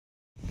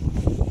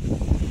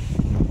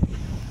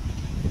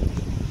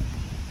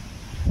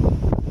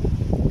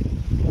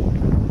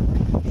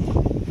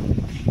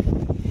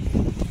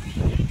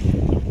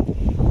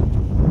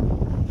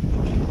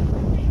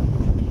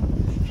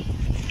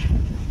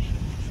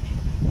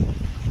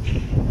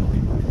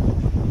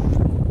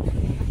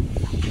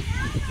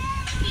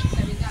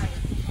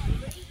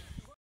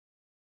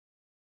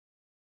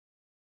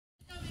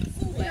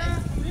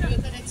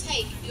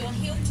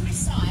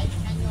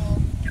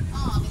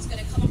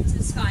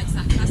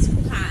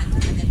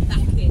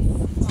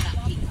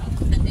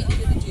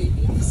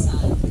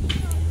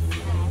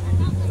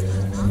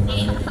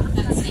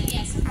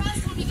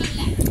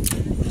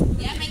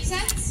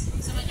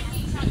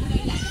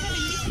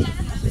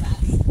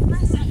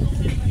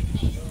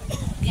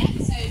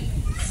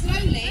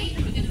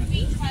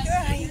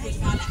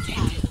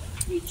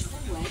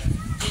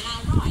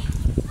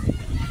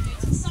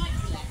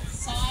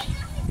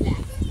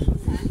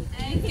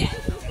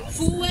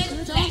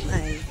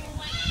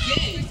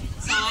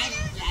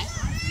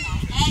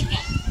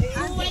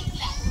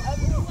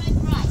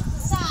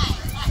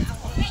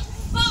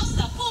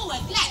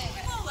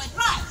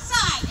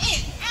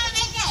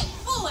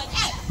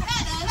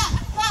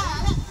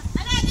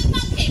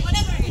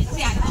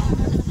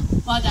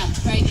Well done,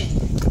 very good.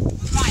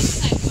 Right,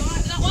 so you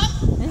alright with that one?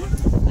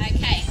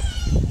 Okay.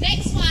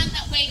 Next one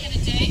that we're going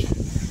to do,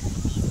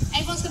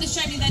 everyone's going to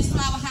show me those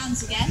flower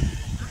hands again.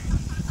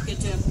 We're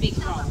going to do a big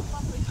roll.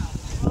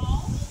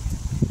 Roll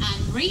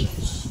and reach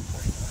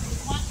with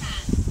one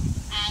hand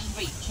and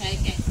reach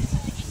again.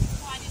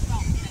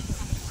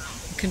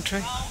 Can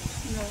try. Roll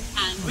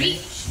and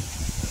reach.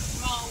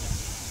 Roll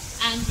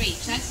and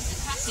reach. That's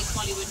a classic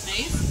Bollywood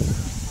move.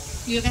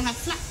 You're going to have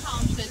flat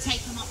palms, you're going to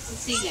take them up to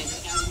the ceiling.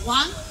 We're going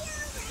 1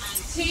 and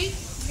 2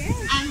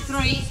 and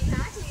 3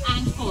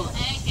 and 4.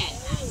 Again,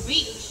 and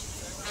reach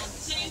and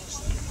 2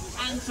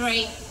 and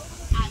 3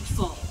 and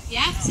 4.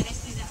 Yeah? So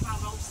let's do the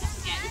roll step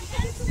again.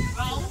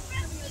 Roll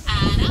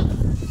and up,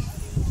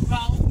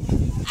 roll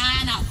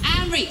and up,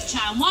 and reach.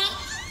 And 1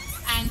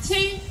 and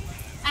 2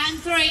 and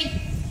 3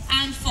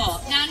 and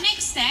 4. Now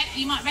next step,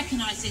 you might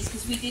recognise this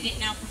because we did it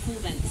in our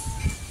performance.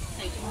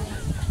 So your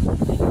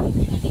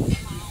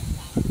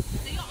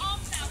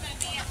arms now are going to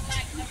be at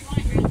like the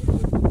right angle.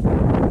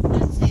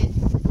 That's it.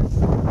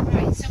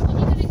 Right, so what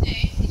you're going to do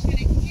is you're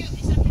going to heel,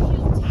 it's like a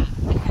heel tap,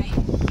 okay?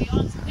 Your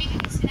arms are really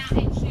missing out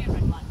Ed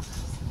Sheeran one.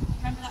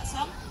 Remember that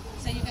song?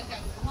 So you're going to go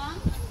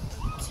 1,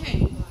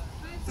 2,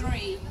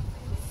 3,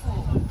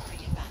 4.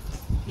 Bring it back.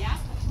 Yeah?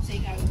 So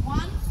you go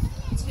 1,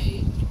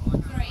 2,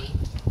 3,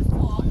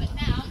 4. But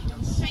now you're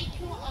going to shake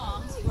your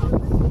arms. You've got to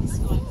put this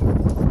way.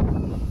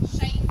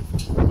 Shake,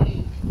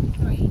 2,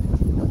 3.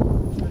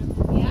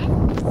 Yeah?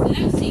 So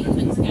that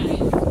sequence goes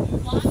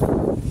 1, 2.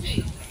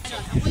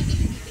 And what you're going to do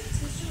is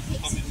twist your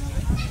hips and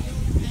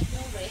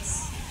your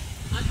wrists.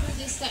 I call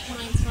this step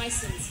my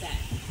Tyson step.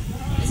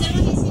 Has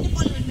anyone seen a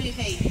Bollywood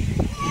movie?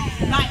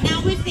 Right,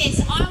 now with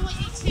this, I want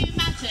you to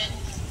imagine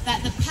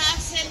that the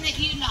person that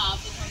you love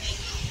is on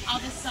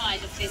the other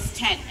side of this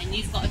tent and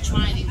you've got to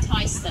try and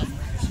entice them.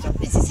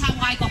 This is how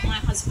I got my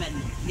husband,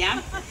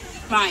 yeah?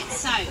 Right,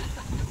 so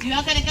you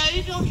are going to go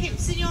with your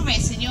hips and your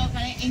wrists and you're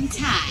going to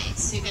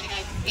entice. So you're going to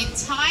go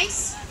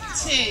entice,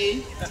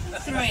 2,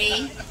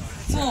 3,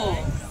 4.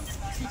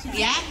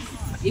 Yeah?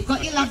 You've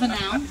got your lover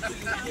now.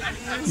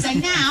 So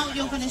now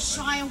you're going to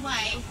shy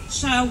away,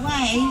 6,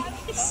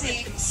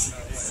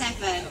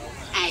 7,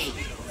 8.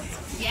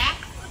 Yeah?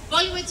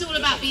 Bollywood's all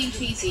about being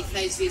cheesy for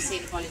those of you who've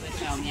seen a Bollywood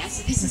film, yeah?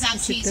 So this is our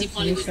cheesy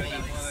Bollywood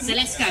move. So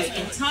let's go.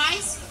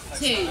 Entice,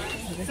 2,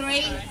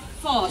 3,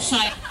 4.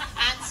 Shy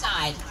and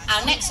side.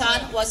 Our next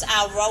one was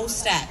our roll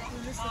step.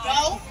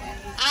 Roll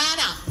and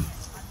up.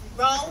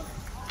 Roll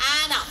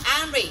and up.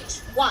 And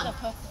reach. 1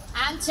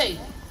 and 2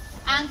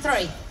 and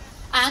 3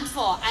 and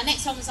 4. Our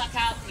next one was like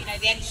our, you know,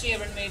 the Ed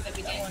Sheeran move that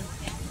we did. Yeah?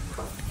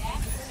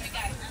 Here we go.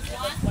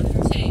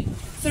 1, 2,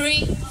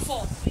 3,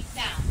 4. Sweep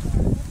down.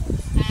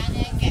 And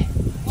again.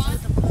 1, 2,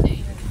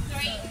 3,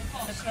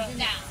 4. Sweep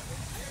down.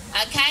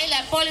 Okay,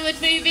 let Bollywood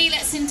movie,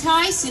 let's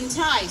entice.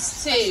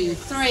 Entice. 2,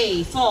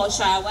 3, 4,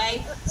 shy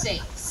away.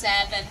 6,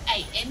 7,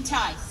 8.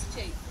 Entice.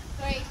 2,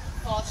 3,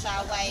 4,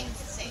 shy away.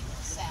 6,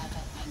 7,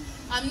 8.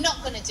 I'm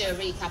not going to do a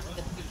recap of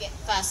the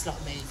first lot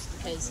moves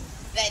because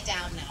they're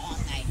down now,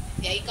 aren't they?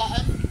 Yeah, you got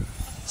them?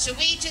 Shall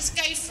we just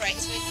go for it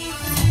with you?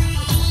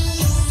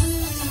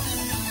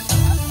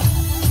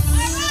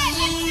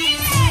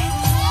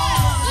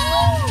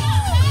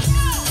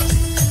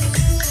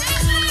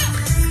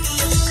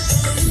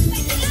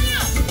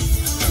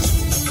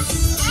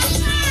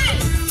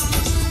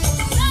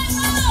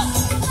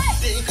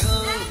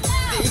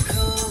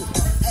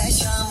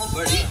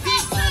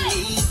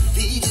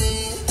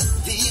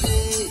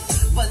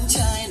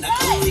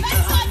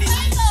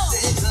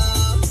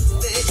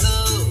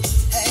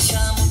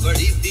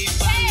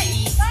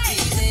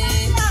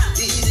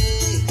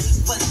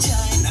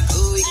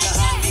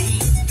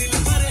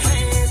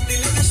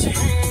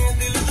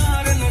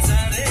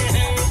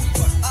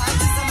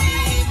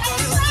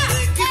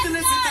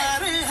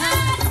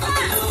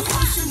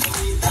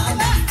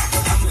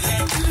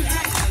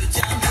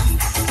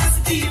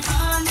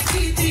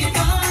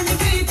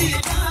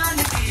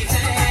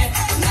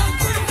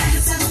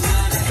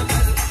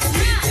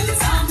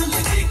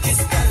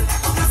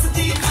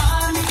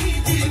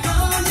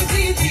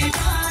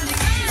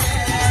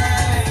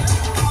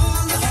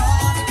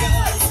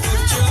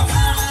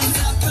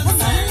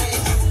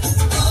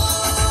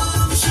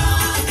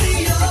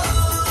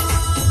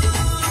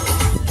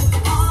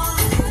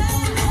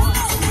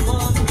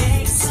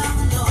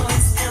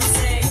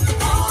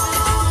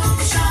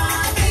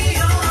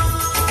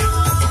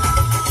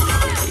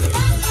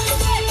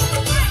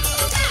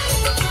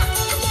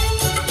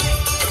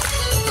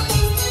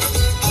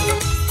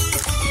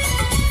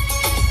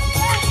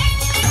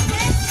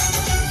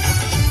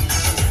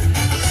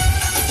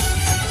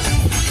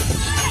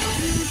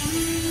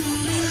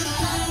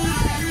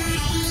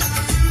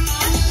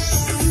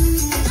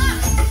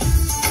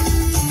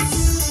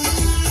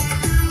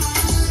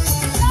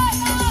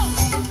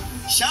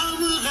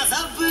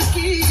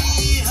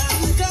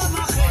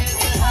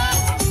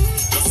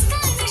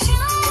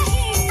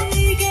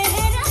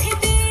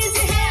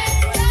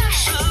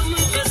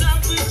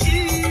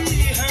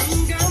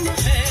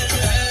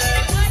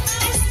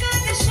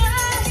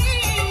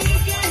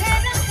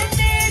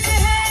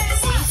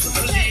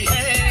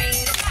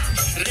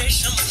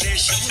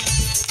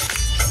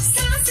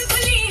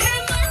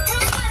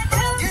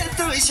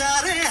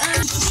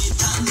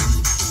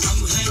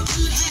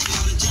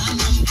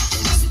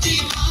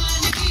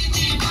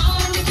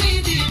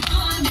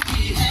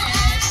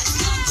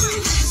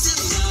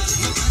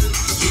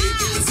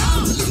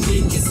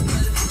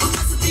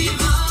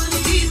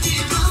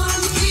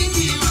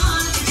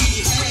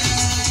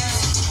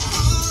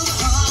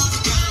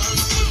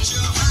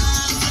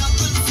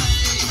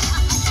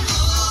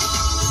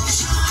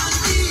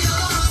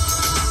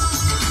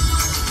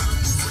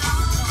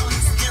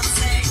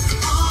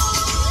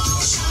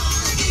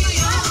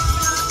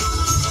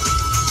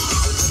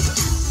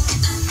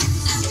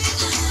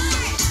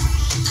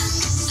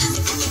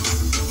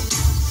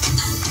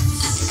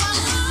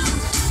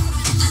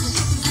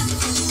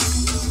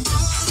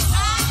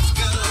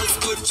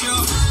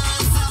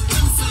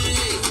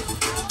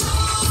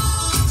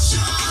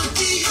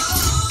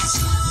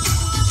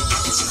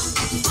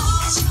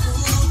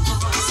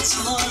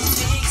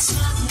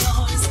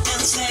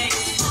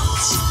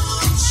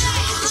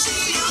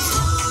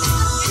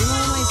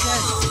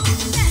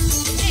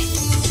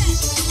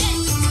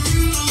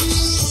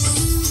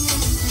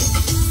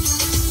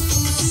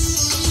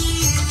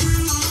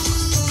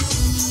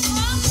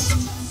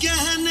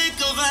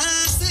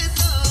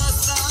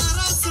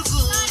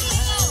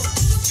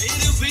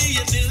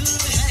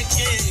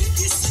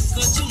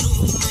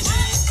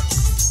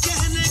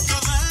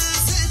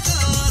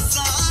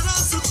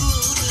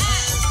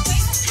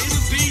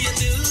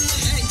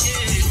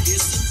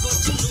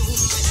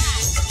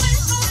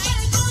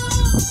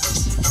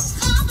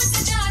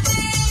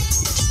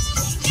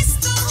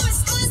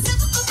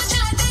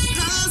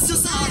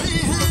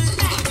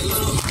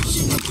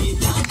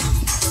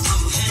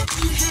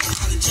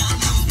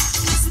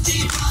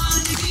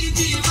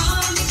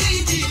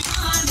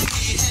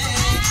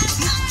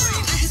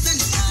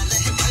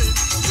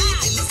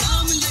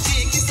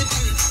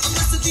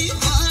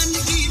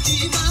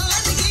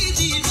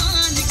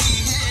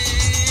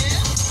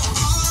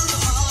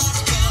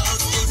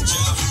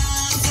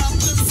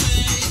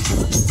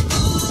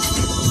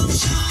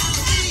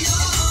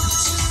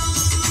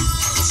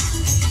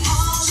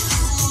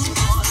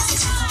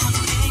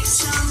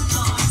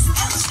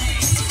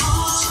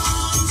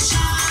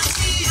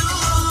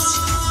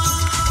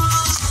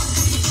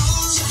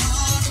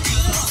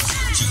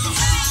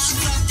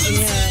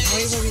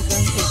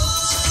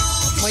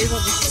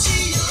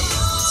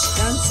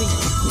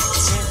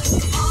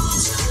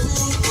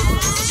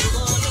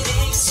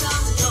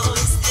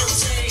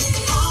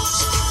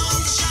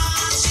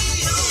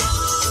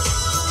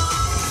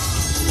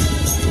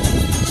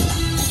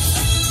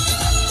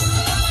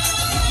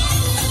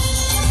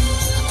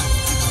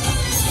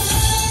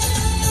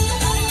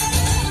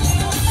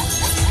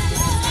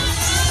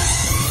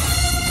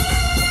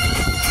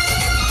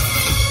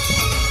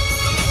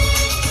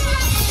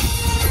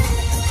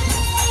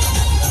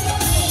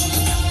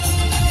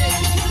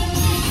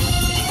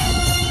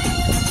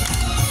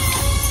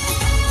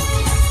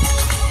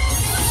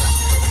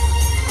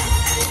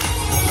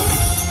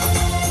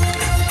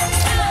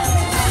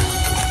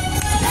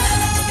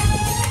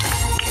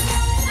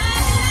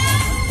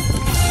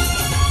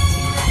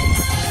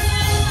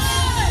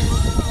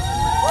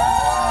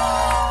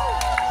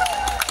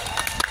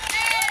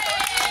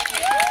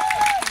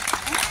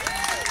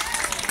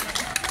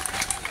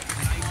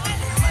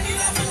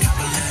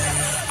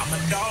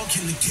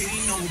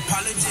 no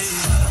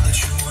apologies. I know that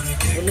you wanna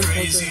get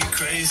crazy,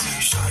 crazy.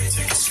 Shawty,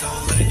 take it slow,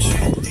 let it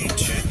gently,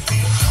 gently.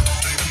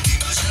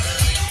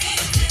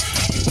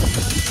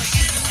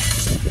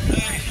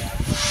 Hey,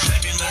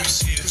 baby, let me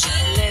see it.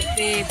 Let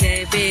me,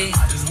 baby. I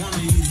just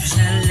wanna eat it.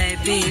 Let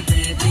me,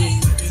 baby.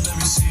 Baby, let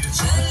me see it.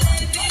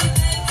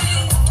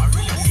 Oh, I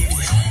really need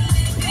it.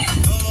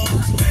 Oh,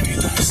 baby,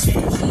 let me see it.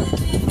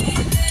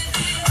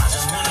 I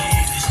just wanna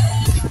eat it.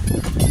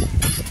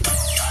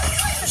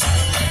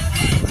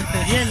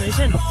 Yan,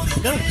 listen.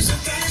 Go.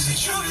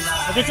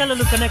 Okay, chalo,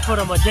 look, connect for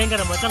Rama. Jayenge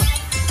Rama, chalo.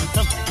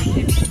 Come.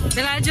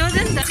 Dala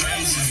Jordan.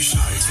 Crazy,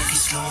 shawty, take it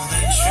slow,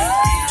 let it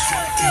gently,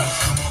 gently.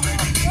 Come on,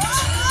 baby, be my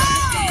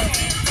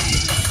baby.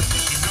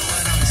 You know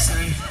what I'm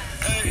saying?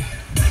 Hey,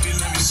 baby,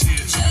 let me see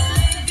it.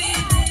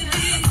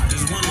 I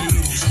just wanna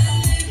eat it.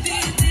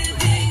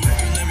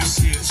 Baby, let me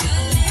see it.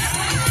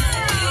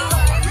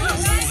 I really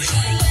need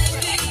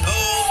it. Oh,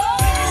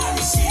 baby, let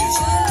me see it.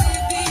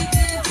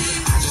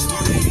 I just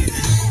wanna eat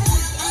it.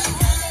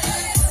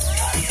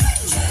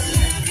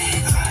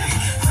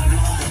 I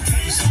know the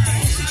things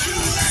that you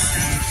like.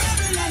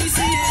 Let me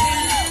see it.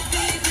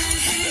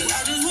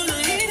 I just wanna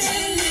eat it.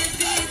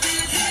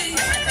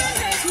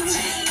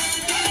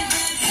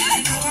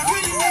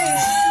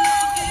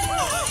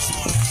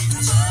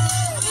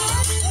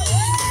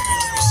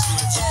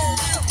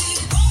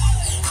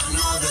 I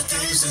know the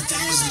things that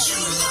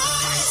you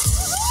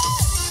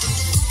like.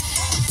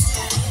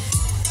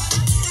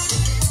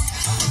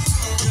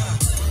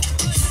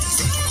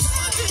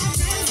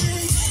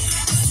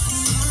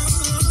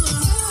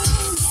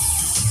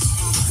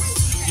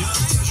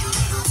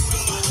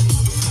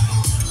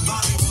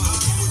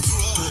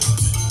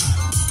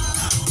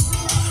 I know the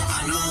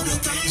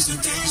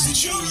things that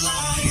you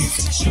like.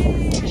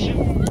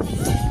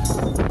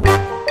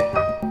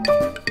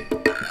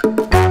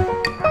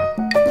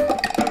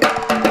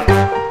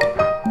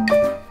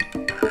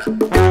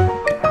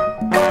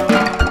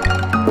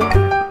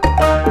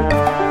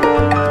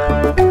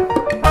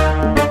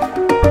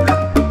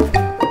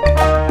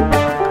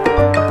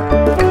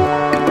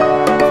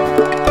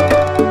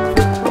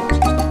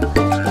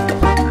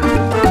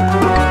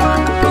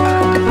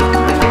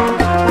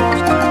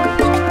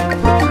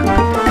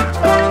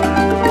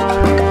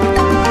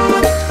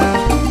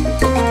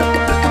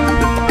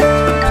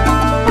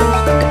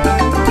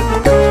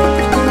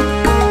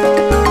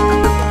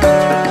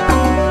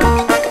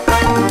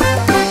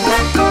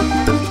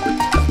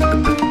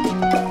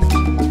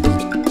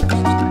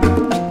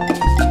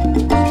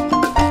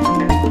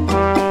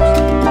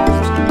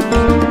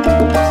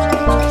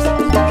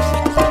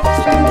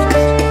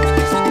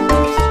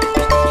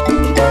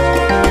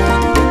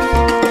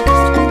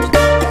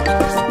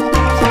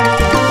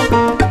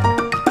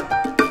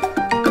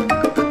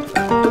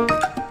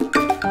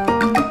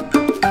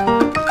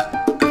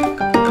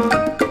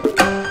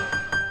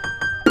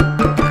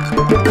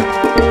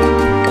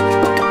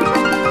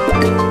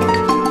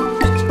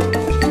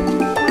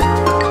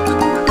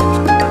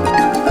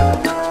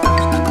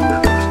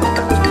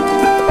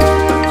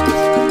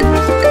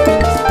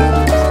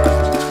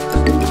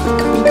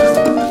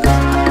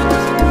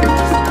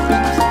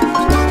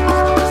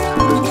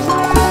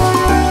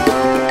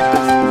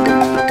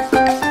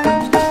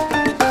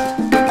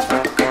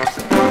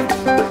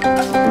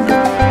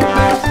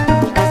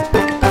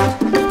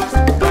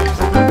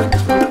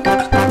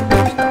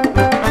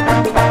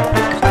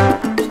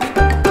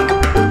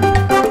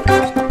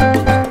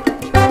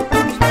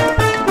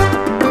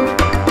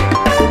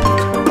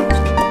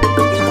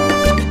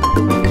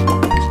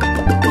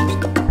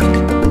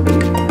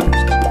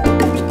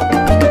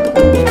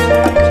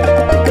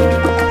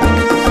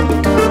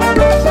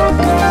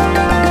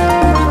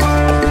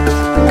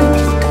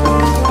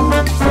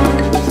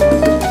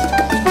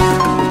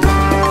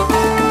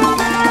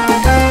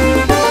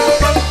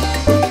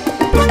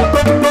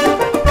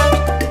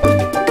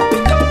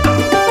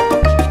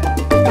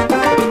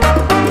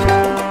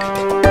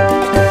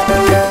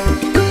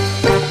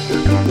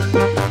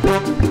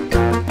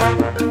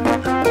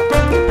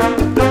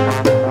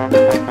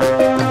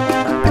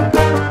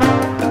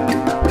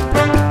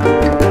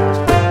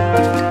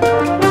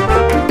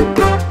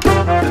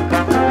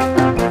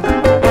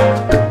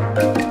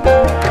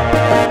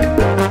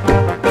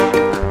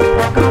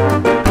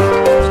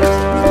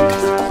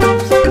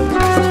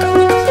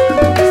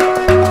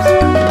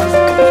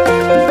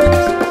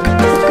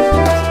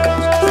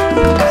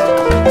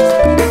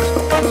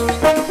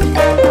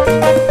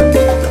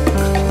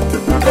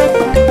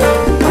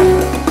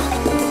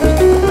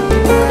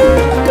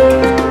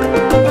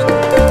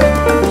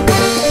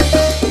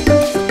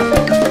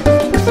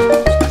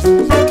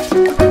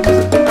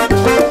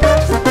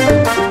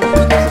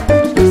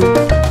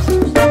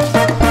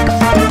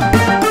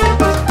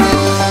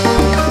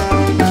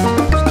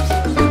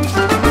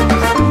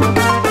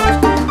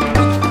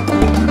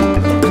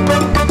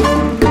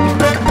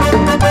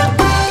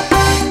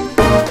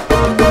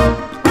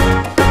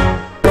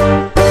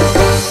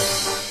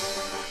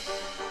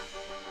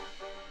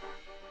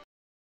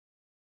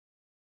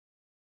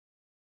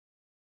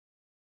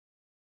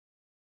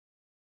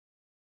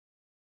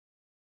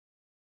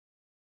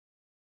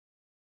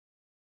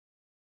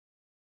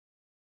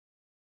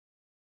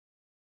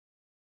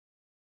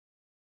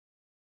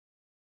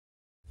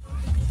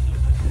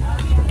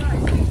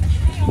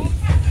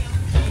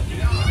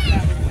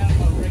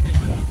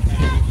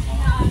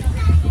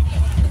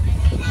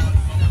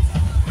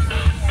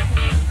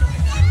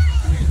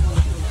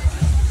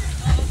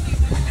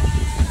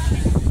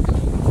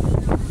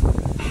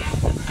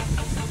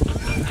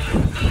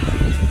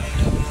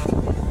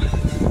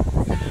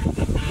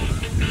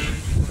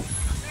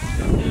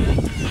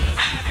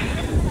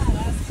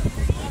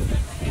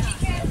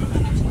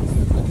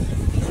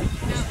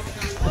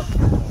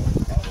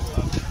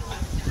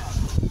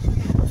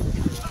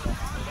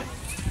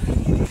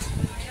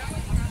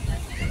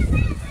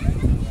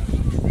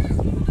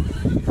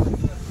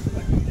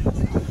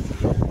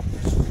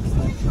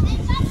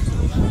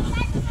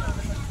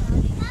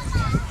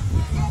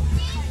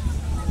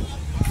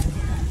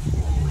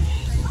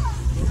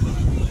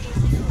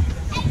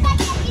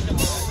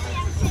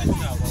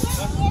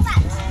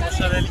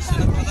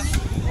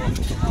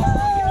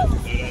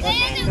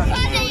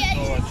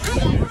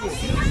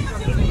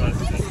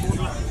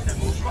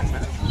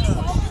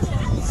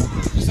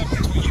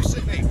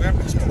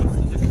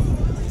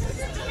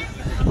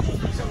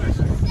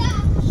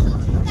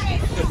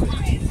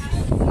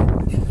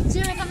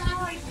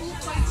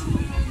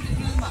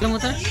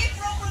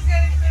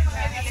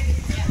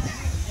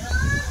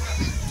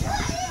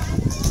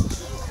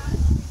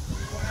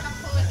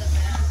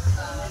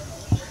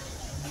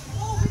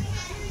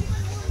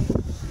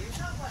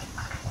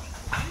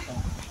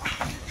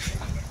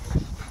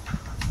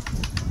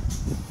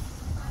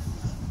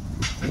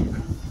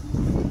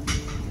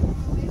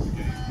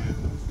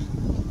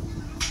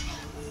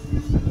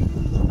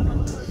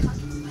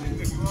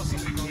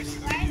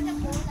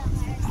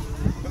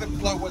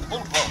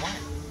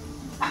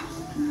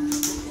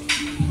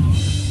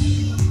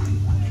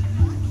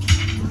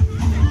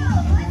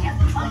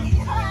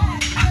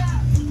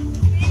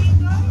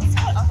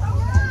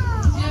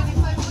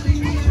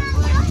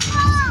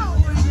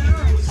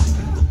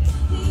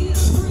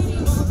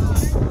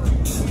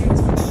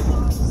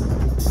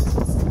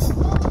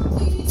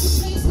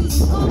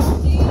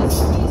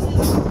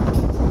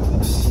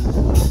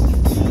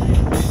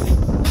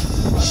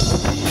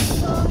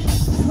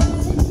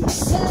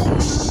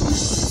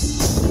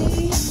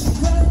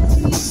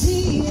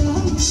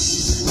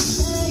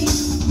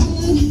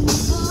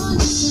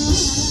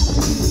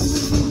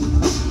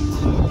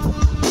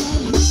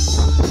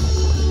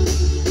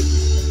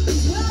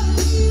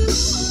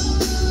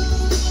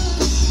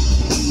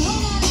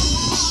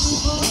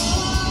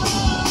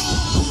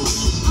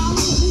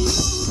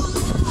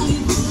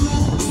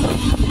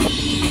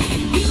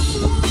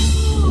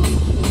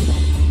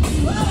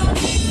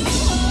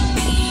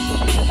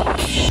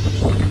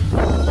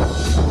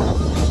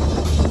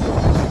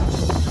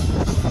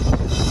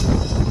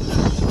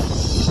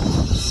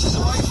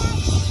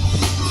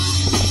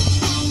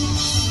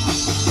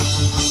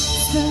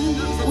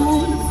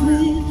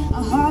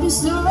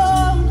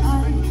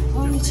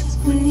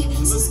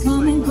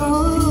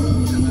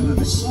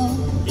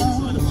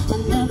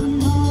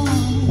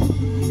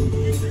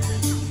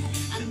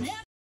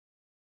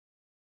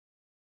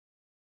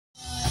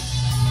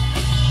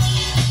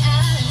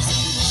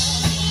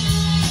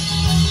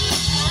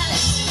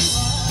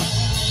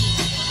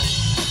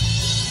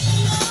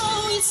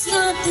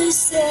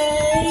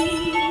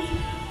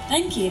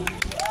 kid.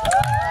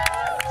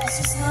 It's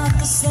just not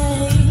the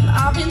same.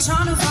 I've been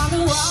trying to find the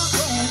right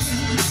way,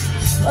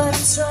 but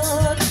it's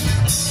hard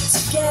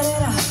to get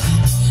it out.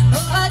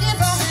 But if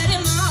I had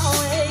it my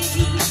way,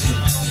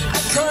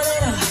 I'd cut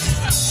it out.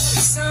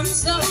 'Cause I'm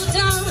so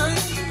done.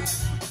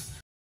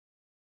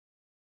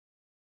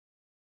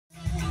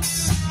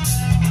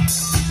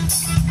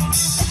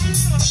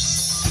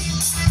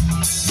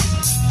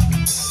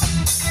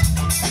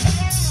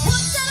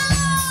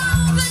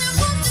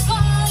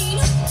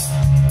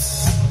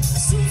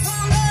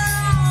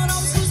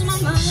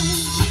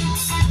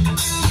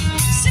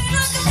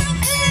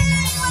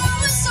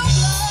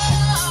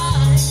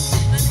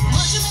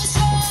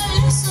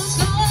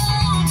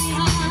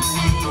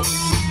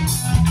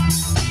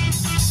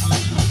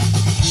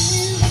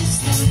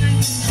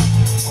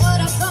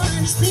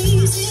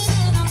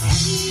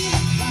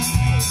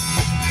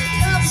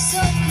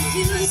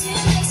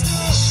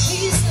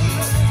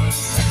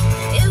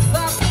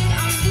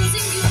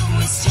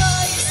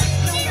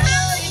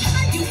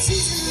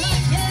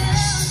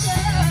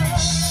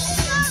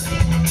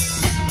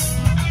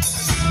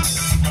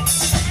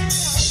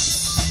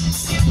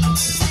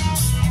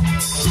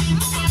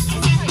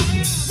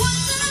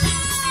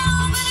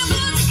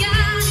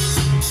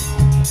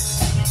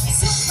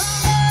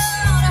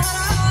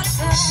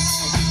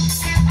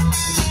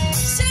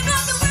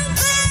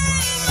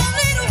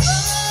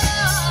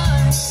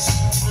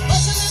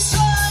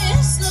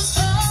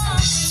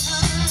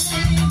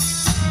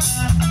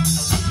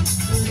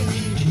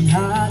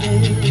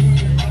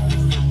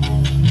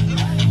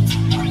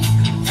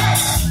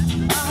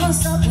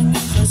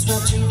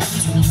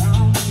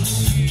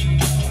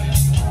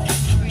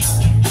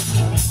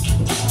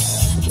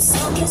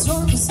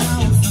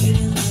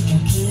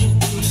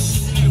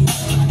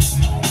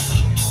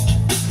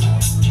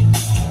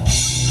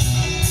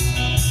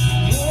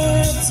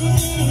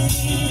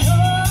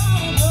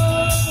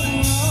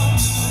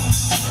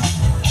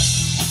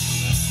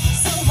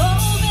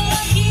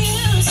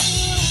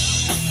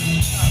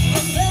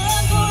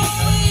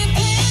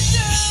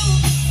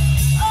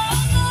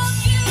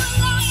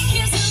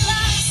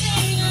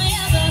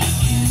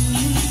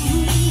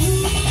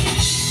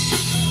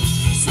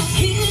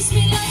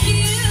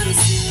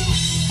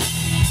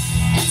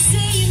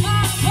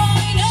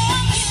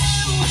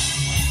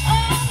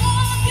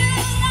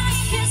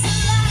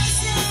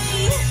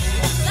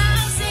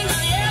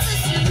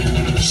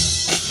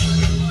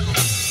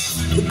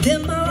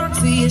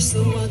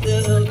 So what the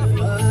hell do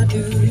I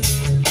do?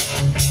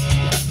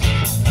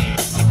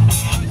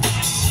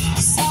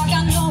 'Cause I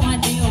got no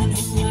idea on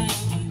who I am.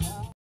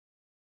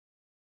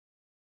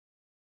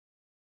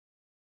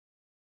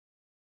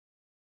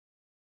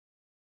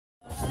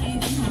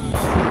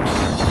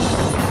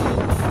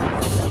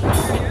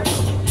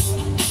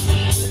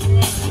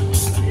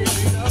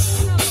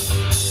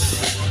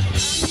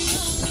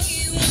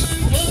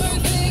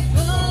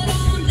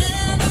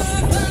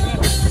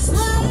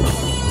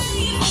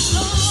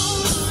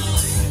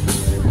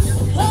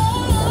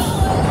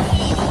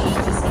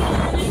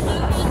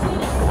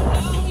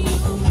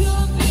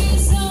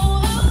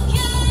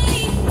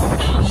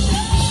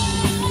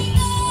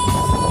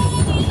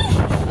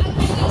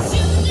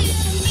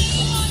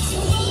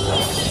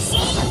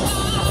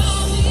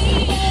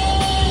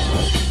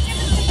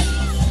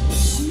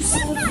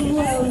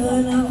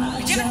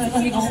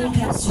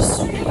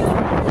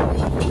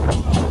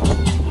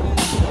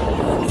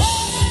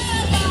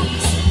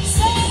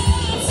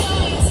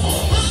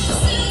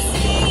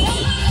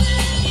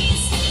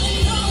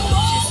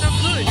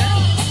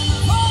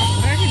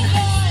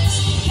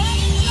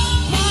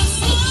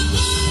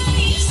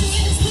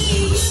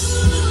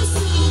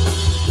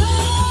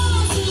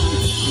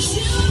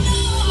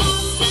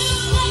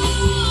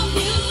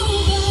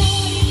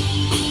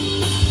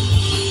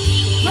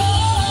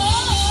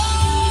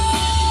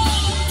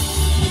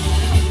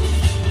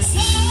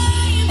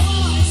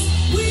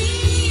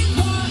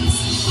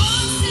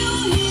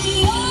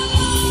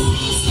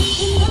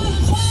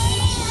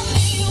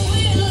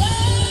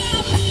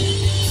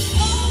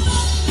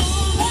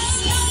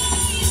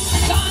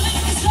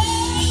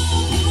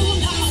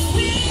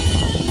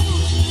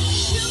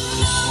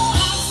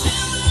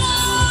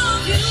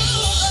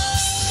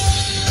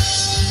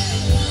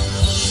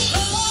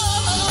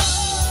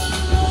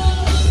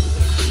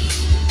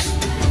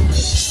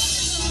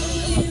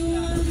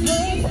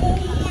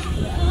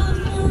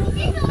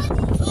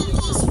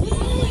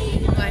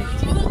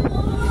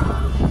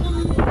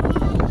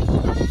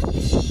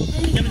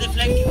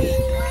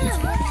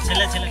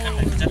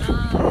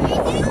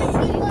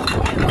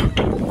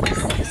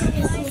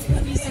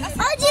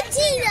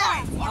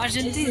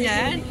 Argentina,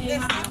 eh?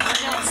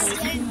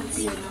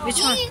 Which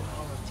one?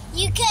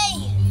 UK.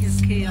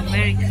 UK,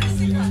 America.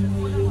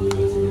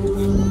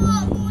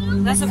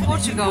 That's a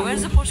Portugal.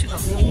 Where's the Portugal?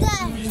 There.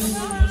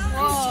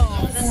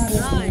 Oh, that's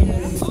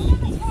nice.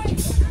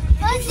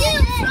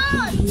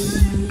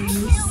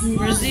 Brazil,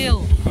 Brazil.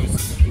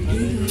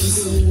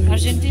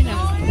 Argentina.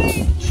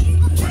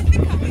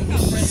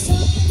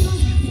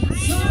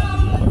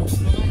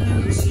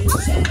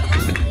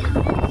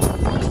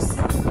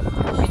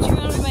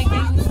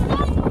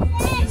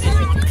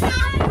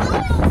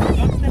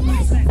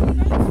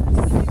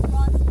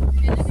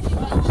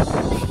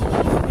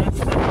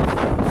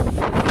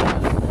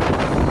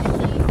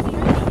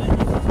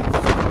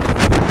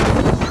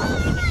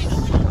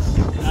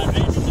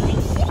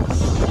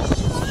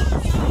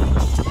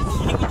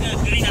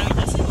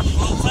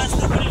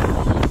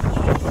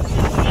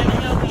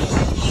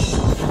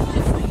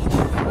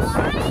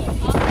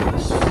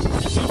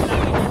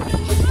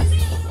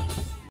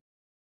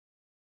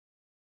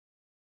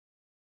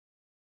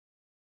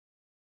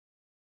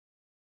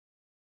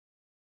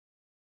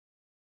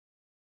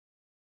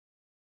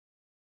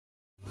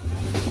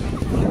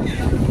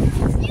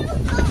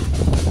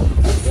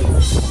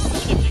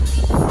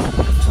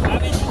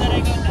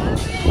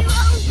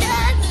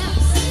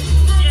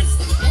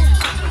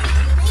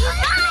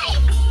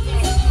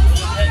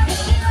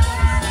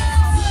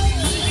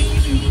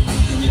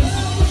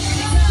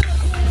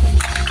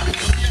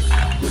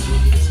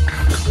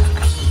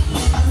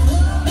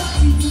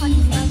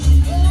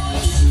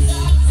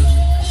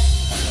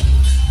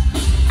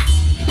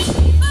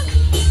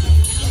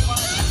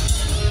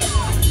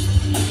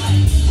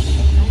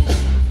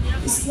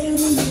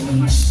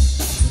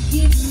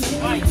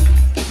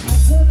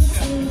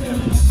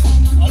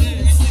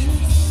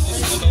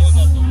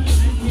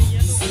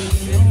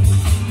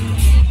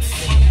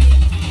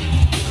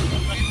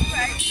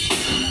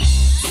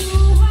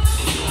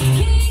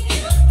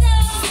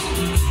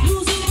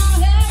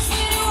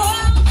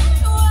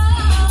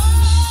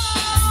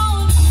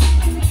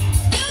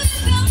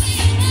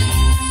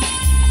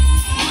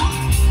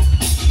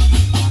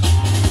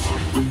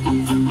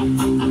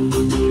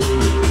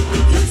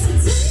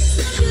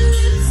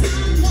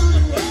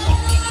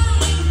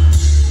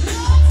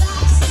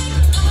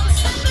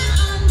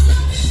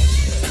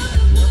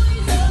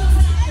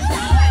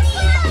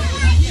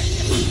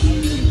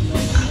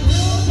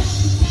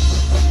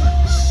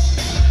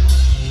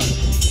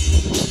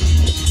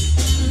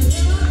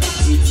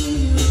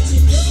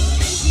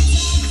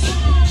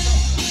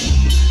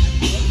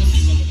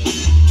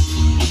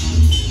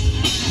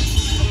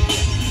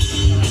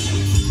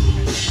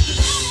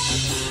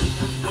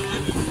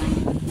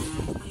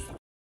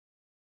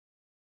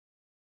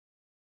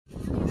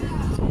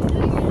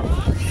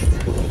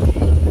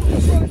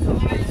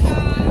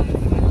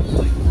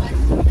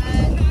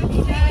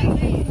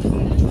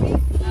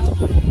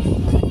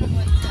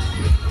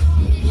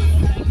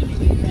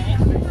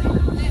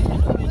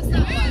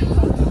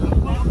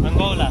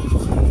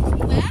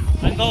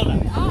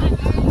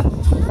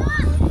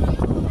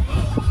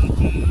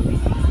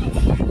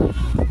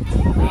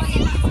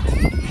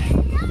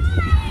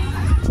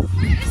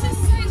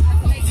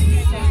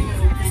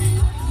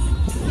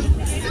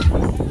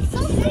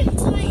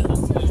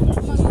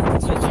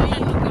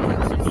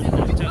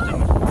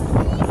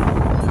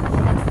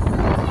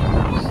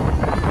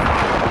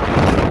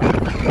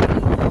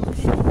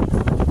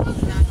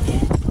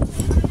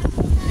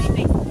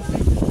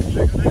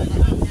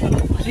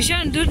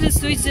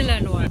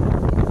 Switzerland one.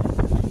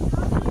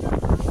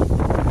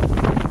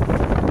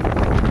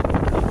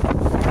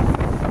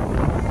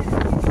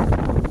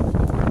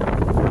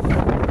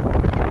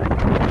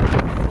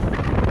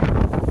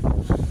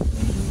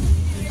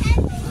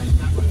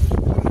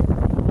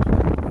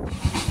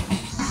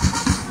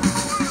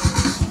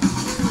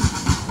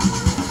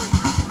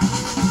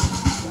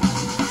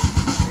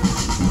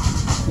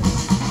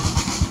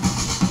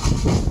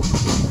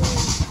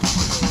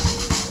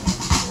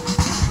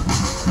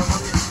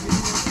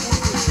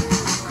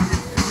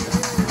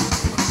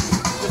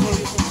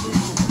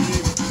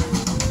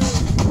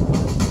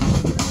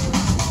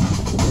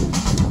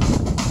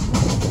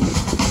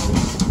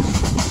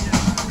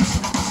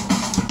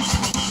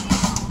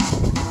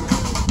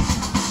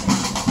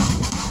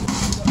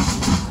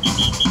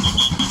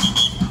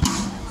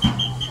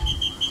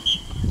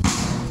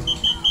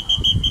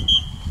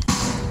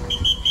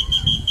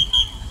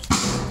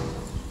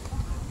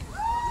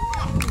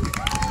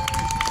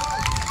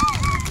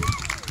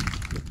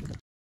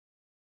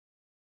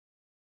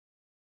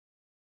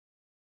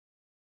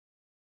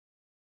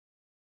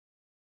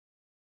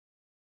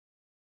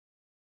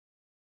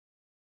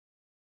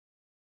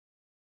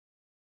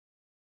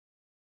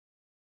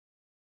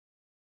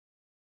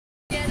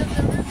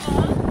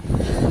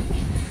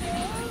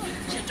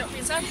 Should I drop you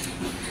inside?